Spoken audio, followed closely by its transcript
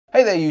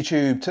Hey there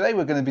YouTube, today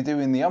we're going to be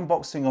doing the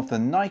unboxing of the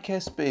Nike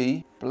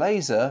SB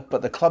Blazer,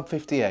 but the Club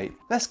 58.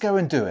 Let's go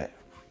and do it.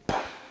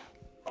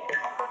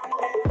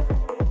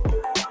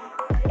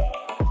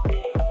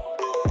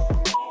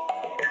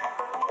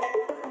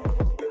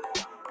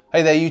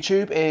 Hey there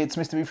YouTube, it's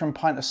Mr. B from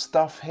Pint of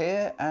Stuff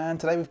here, and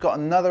today we've got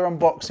another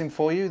unboxing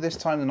for you, this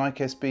time the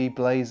Nike SB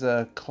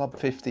Blazer Club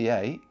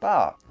 58.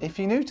 But if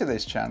you're new to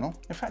this channel,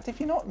 in fact if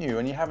you're not new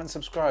and you haven't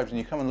subscribed and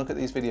you come and look at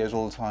these videos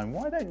all the time,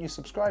 why don't you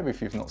subscribe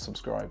if you've not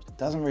subscribed? It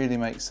doesn't really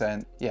make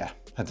sense. Yeah,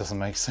 that doesn't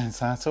make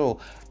sense at all.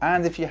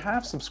 And if you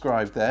have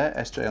subscribed there,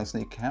 SJ on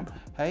Sneaker Cam,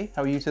 hey,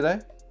 how are you today?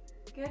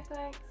 Good,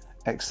 thanks.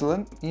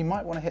 Excellent. You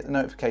might want to hit the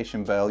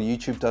notification bell.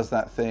 YouTube does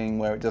that thing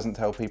where it doesn't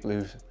tell people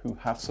who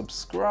have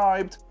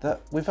subscribed that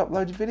we've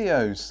uploaded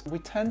videos. We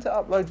tend to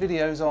upload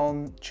videos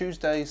on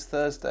Tuesdays,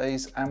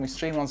 Thursdays, and we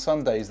stream on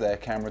Sundays there,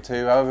 Camera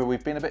 2. However,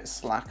 we've been a bit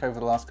slack over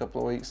the last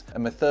couple of weeks,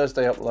 and my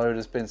Thursday upload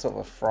has been sort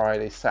of a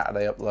Friday,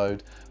 Saturday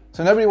upload.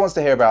 So nobody wants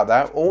to hear about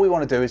that. All we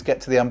want to do is get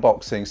to the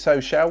unboxing.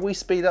 So shall we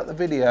speed up the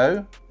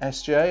video,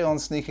 SJ on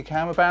Sneaker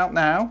Cam, about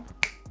now?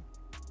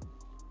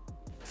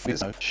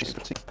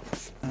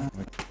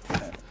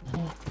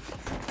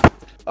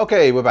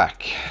 Okay, we're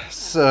back.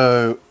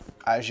 So,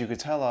 as you could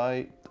tell,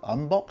 I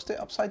unboxed it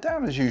upside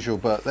down as usual,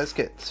 but let's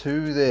get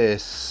to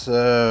this.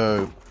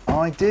 So,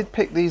 I did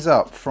pick these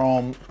up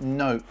from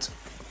Note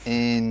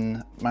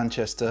in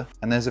Manchester,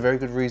 and there's a very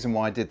good reason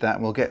why I did that,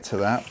 and we'll get to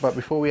that. But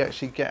before we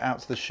actually get out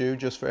to the shoe,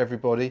 just for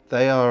everybody,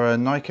 they are a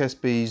Nike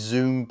SB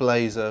Zoom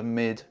Blazer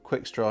Mid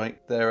Quick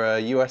Strike. They're a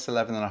US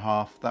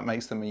 11.5, that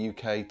makes them a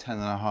UK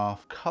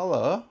 10.5.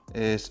 Color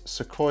is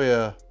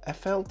Sequoia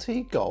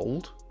FLT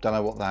Gold, don't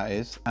know what that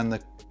is, and the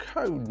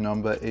code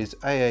number is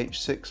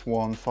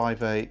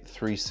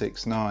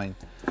AH6158369.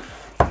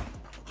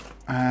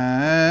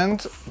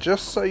 And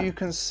just so you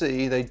can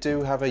see, they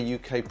do have a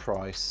UK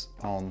price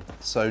on.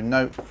 So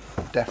Note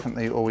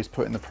definitely always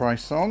putting the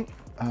price on.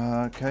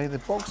 Okay, the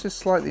box is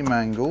slightly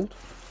mangled.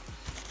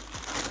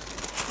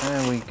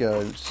 There we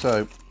go.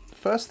 So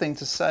first thing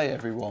to say,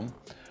 everyone,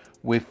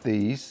 with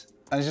these,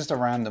 and it's just a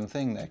random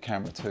thing there,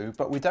 Camera 2,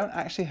 but we don't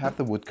actually have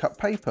the woodcut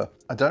paper.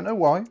 I don't know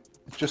why,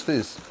 it just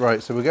is.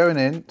 Right, so we're going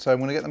in, so I'm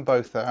gonna get them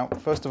both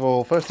out. First of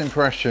all, first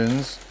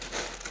impressions,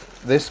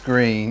 this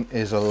green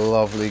is a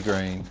lovely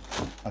green.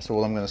 That's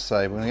all I'm going to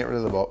say. We're going to get rid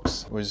of the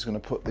box. We're just going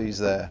to put these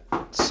there.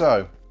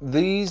 So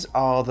these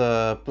are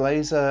the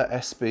Blazer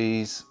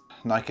SBs,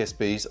 Nike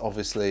SBs,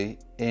 obviously,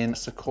 in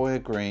Sequoia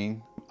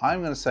Green.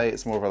 I'm going to say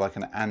it's more of like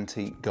an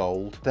antique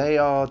gold. They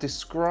are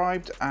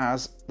described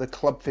as the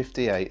Club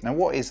 58. Now,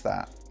 what is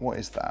that? What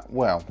is that?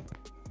 Well,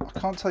 I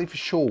can't tell you for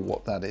sure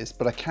what that is,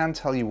 but I can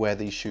tell you where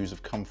these shoes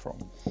have come from.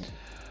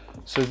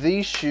 So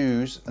these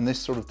shoes and this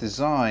sort of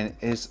design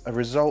is a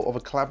result of a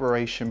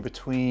collaboration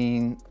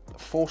between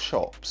 4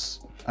 shops.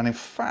 And in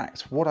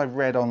fact, what I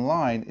read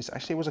online is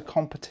actually it was a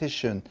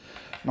competition.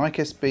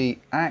 Nike SB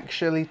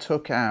actually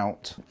took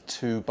out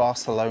to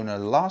Barcelona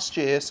last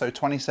year, so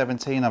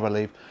 2017, I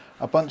believe,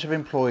 a bunch of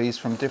employees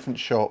from different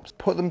shops,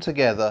 put them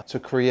together to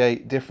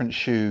create different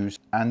shoes,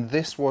 and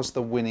this was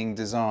the winning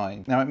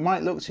design. Now, it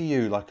might look to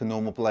you like a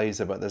normal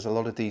blazer, but there's a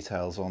lot of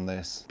details on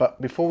this. But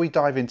before we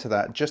dive into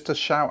that, just a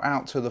shout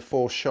out to the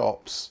 4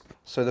 shops.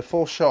 So the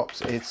 4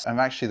 shops,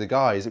 and actually the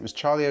guys, it was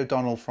Charlie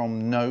O'Donnell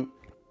from Note.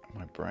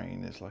 My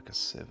brain is like a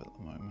sieve at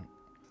the moment.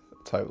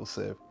 Total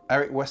sieve.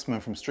 Erik Westman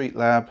from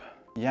Streetlab,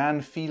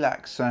 Yann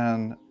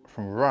Felixian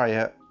from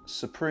Riot,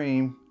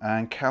 Supreme,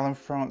 and Callum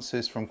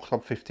Francis from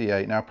Club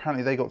 58. Now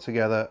apparently they got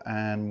together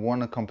and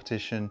won a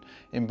competition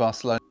in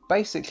Barcelona.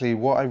 Basically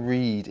what I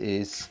read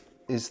is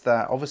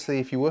that obviously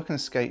if you work in a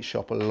skate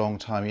shop a long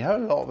time, you have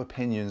a lot of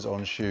opinions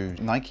on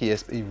shoes. Nike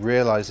SB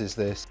realizes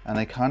this, and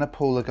they kind of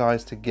pull the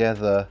guys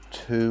together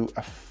to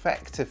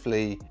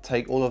effectively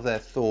take all of their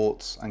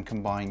thoughts and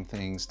combine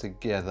things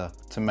together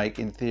to make,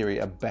 in theory,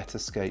 a better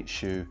skate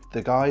shoe.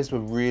 The guys were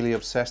really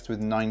obsessed with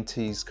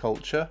 90s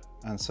culture,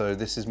 and so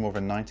this is more of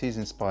a 90s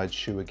inspired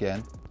shoe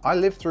again. I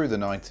lived through the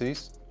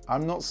 90s.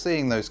 I'm not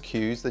seeing those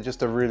cues, they're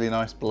just a really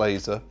nice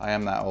blazer. I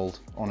am that old,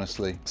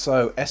 honestly.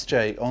 So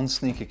SJ on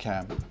Sneaker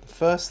Cam.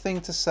 First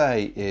thing to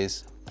say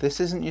is, this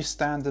isn't your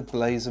standard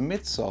blazer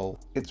midsole.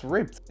 It's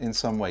ribbed in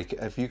some way.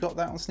 Have you got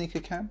that on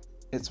Sneaker Cam?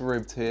 It's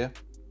ribbed here.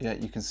 Yeah,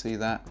 you can see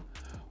that.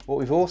 What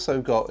we've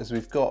also got is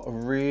we've got a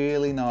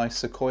really nice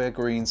Sequoia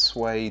Green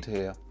suede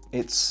here.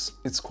 It's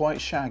quite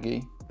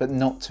shaggy, but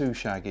not too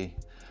shaggy.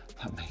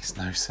 That makes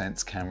no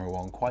sense, Camera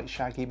 1. Quite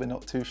shaggy, but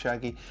not too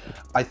shaggy.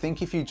 I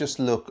think if you just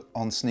look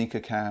on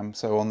Sneaker Cam,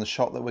 so on the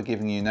shot that we're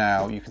giving you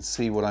now, you can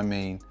see what I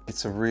mean.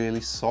 It's a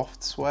really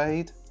soft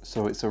suede.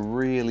 So it's a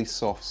really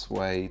soft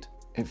suede.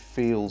 It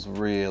feels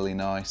really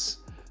nice.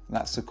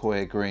 That's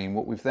Sequoia Green.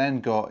 What we've then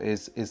got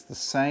is the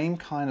same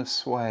kind of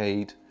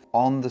suede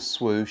on the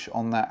swoosh,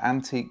 on that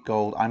antique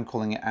gold. I'm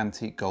calling it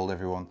antique gold,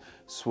 everyone.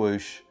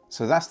 Swoosh.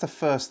 So that's the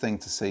first thing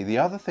to see. The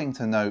other thing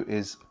to note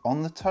is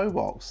on the toe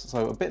box.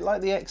 So a bit like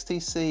the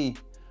XTC,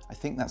 I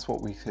think that's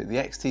what we say, the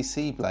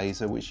XTC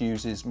Blazer, which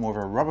uses more of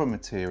a rubber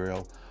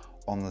material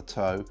on the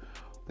toe.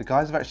 The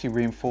guys have actually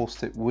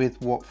reinforced it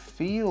with what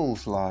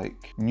feels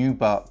like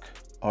nubuck,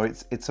 or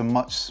it's a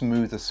much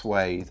smoother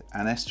suede.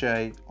 And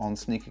SJ on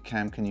sneaker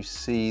cam, can you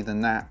see the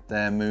nap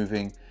there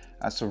moving?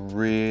 That's a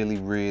really,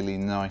 really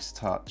nice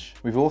touch.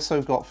 We've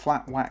also got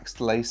flat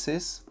waxed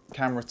laces.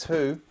 Camera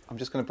 2, I'm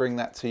just going to bring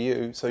that to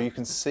you so you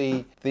can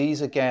see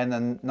these again,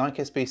 and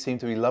Nike SB seem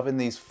to be loving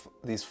these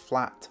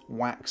flat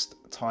waxed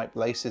type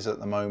laces at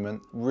the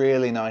moment.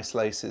 Really nice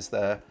laces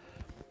there.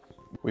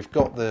 We've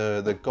got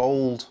the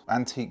gold,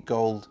 antique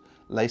gold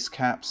lace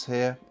caps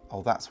here.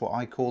 Oh, that's what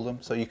I call them.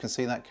 So you can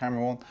see that,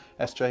 camera 1,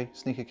 SJ,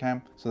 sneaker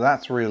cam. So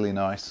that's really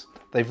nice.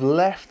 They've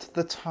left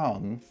the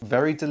tongue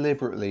very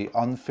deliberately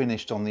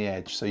unfinished on the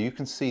edge. So you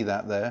can see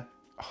that there.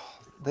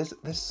 There's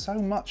so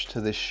much to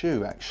this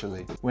shoe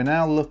actually. We're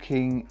now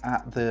looking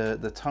at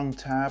the tongue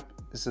tab.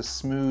 It's a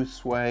smooth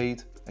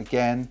suede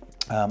again.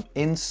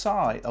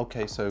 Inside,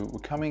 okay, so we're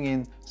coming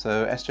in.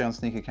 So SJ on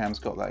sneaker cam's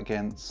got that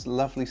again. It's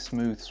lovely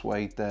smooth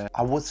suede there.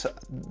 I would say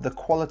the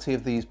quality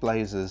of these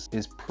blazers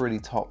is pretty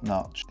top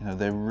notch. You know,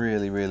 they're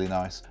really, really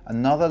nice.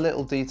 Another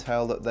little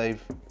detail that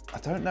they've, I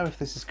don't know if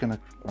this is gonna,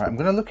 right, I'm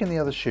gonna look in the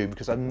other shoe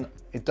because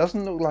it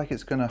doesn't look like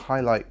it's gonna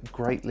highlight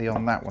greatly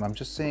on that one. I'm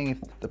just seeing if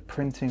the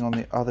printing on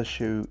the other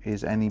shoe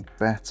is any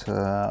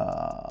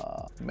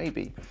better.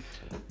 Maybe,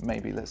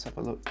 let's have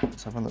a look.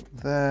 Let's have a look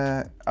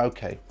there.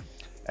 Okay,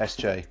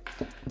 SJ,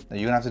 now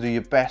you're gonna have to do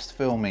your best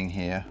filming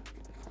here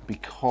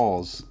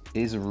because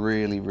it is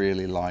really,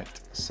 really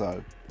light.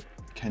 So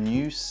can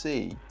you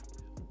see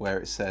where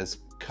it says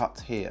cut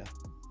here,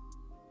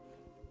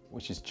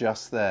 which is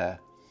just there?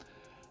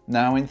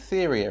 Now in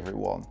theory,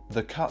 everyone,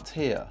 the cut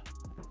here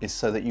is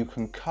so that you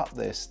can cut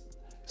this,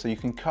 so you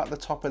can cut the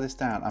top of this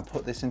down and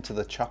put this into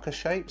the chucker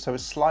shape. So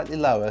it's slightly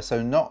lower,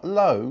 so not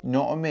low,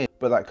 not a mid,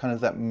 but that kind of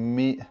that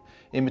mid,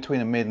 in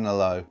between a mid and a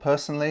low.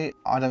 Personally,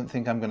 I don't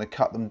think I'm gonna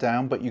cut them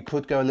down, but you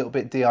could go a little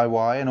bit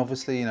DIY, and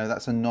obviously, you know,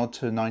 that's a nod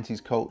to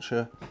 90s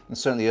culture, and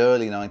certainly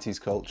early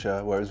 90s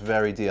culture, where it was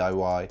very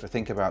DIY. If I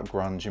think about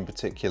grunge in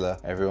particular,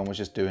 everyone was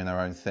just doing their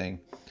own thing.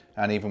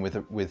 And even with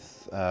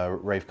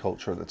rave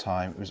culture at the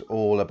time, it was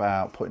all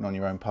about putting on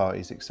your own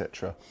parties,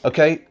 etc.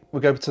 Okay, we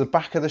go to the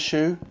back of the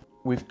shoe.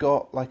 We've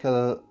got like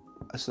a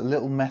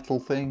little metal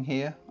thing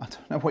here. I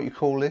don't know what you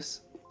call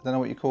this. I don't know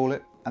what you call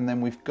it. And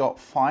then we've got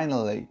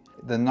finally,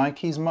 the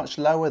Nike's much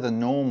lower than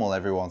normal,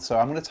 everyone. So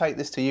I'm gonna take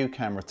this to you,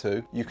 camera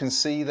 2. You can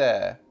see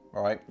there,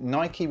 right?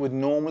 Nike would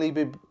normally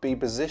be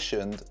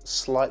positioned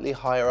slightly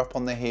higher up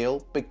on the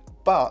heel,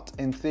 but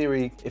in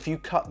theory, if you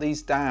cut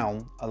these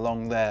down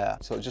along there,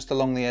 so just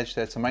along the edge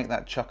there to make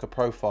that chucker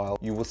profile,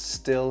 you will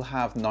still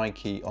have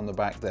Nike on the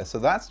back there. So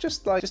that's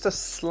just like, just a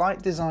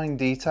slight design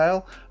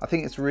detail. I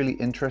think it's really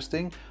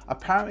interesting.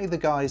 Apparently the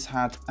guys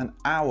had an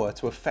hour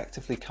to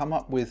effectively come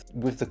up with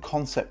the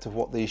concept of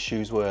what these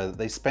shoes were.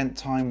 They spent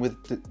time with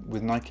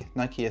Nike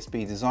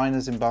SB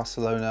designers in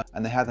Barcelona,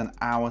 and they had an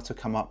hour to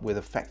come up with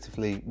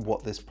effectively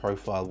what this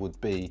profile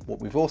would be. What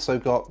we've also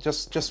got,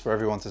 just for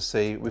everyone to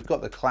see, we've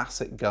got the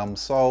classic gum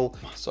sole.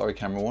 Sorry,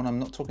 camera 1, I'm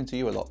not talking to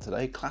you a lot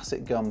today.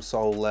 Classic gum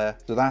sole there.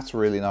 So that's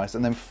really nice.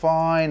 And then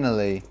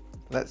finally,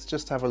 let's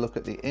just have a look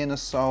at the inner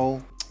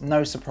sole.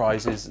 No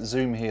surprises,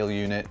 zoom heel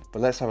unit,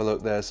 but let's have a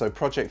look there. So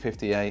Project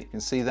 58, you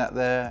can see that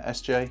there,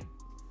 SJ?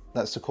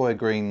 That's Sequoia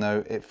Green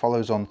though, it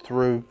follows on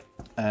through,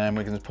 and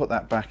we're going to put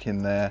that back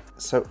in there.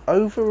 So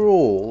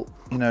overall,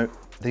 you know,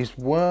 these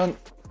weren't,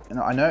 you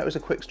know, I know it was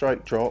a quick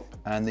strike drop,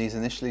 and these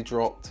initially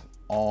dropped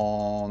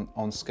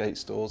on skate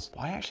stores.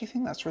 I actually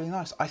think that's really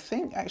nice. I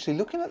think actually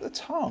looking at the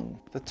tongue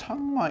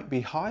might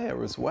be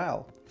higher as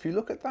well. If you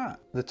look at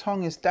that, the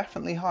tongue is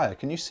definitely higher.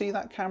 Can you see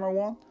that, camera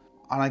 1?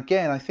 And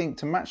again, I think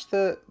to match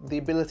the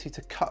ability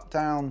to cut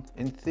down,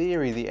 in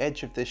theory, the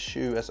edge of this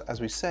shoe,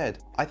 as we said,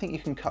 I think you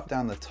can cut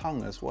down the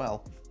tongue as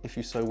well, if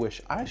you so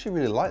wish. I actually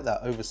really like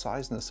that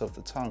oversizedness of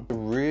the tongue. A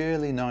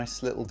really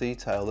nice little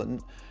detail that, you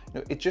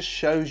know, it just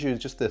shows you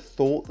just the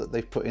thought that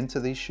they've put into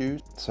these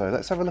shoes. So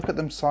let's have a look at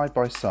them side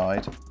by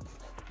side.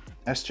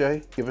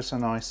 SJ, give us a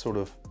nice sort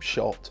of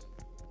shot,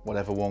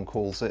 whatever one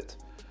calls it.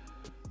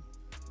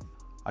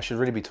 I should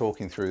really be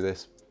talking through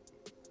this.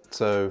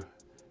 So,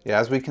 yeah,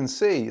 as we can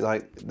see,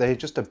 like, they're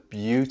just a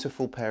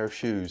beautiful pair of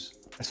shoes.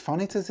 It's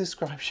funny to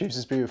describe shoes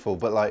as beautiful,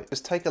 but like,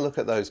 just take a look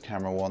at those,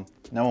 camera 1.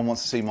 No one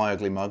wants to see my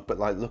ugly mug, but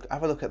like, look,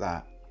 have a look at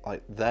that.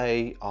 Like,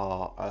 they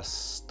are a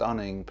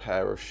stunning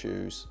pair of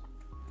shoes.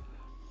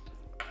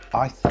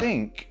 I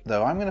think,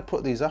 though, I'm gonna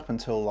put these up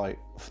until like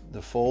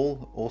the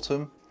fall,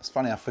 autumn. It's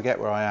funny, I forget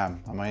where I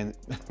am. Am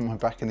I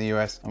back in the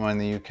US? Am I in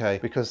the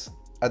UK? Because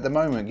at the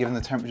moment, given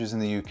the temperatures in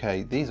the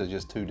UK, these are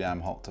just too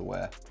damn hot to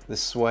wear. This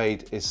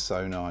suede is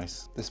so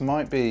nice. This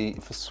might be,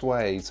 for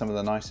suede, some of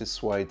the nicest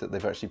suede that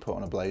they've actually put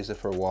on a blazer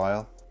for a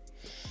while.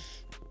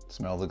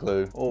 Smell the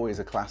glue, always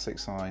a classic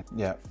sign.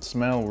 Yeah,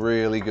 smell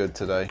really good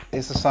today.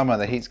 It's the summer,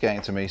 the heat's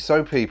getting to me.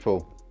 So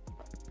people,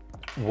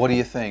 What do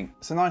you think?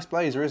 It's a nice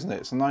blazer, isn't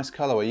it? It's a nice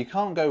colorway. You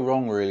can't go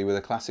wrong really with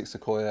a classic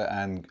Sequoia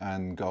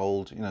and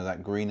gold, you know,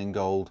 that green and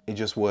gold. It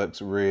just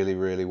works really,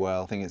 really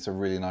well. I think it's a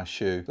really nice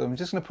shoe. So I'm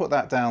just gonna put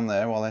that down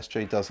there while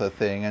SJ does her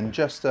thing, and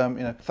just, you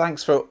know,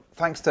 thanks to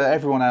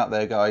everyone out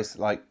there, guys.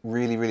 Like,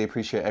 really, really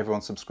appreciate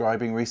everyone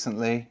subscribing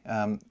recently.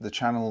 The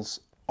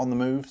channel's on the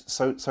move,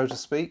 so to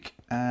speak,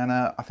 and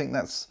I think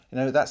that's, you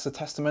know, that's a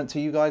testament to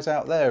you guys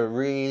out there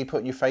really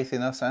putting your faith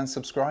in us and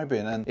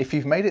subscribing. And if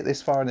you've made it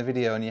this far in the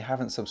video and you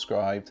haven't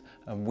subscribed,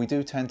 we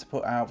do tend to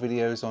put out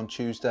videos on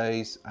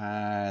Tuesdays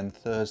and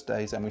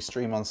Thursdays, and we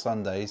stream on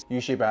Sundays,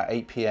 usually about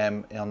 8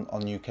 p.m.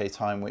 on UK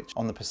time, which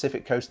on the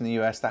Pacific coast in the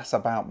US, that's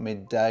about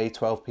midday,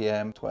 12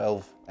 p.m,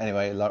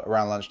 anyway,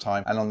 around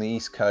lunchtime, and on the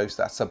East Coast,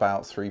 that's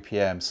about 3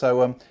 p.m.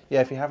 So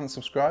yeah, if you haven't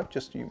subscribed,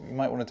 just you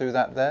might want to do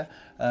that there.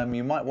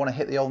 You might want to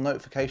hit the old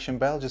notification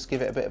bell, just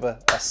give it a bit of a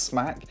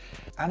smack.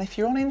 And if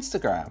you're on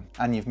Instagram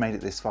and you've made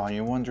it this far and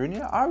you're wondering,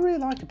 yeah, I really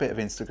like a bit of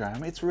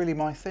Instagram, it's really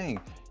my thing,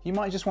 you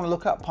might just want to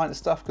look up Pint of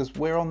Stuff, because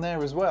we're on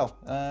there as well.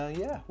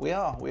 Yeah, we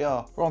are.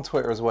 We're on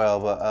Twitter as well,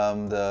 but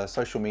the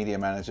social media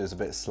manager is a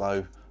bit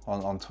slow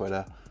on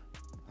Twitter.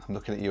 I'm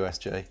looking at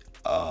USJ.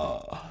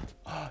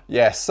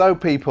 Yes, so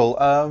people,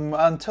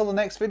 until the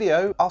next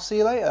video, I'll see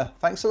you later.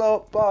 Thanks a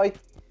lot, bye.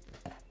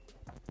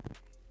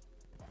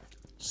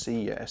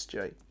 See ya,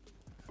 SJ.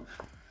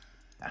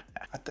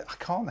 I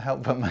can't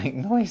help but make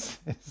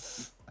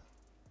noises.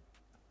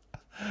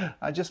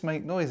 I just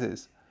make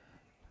noises.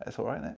 That's all right, isn't it?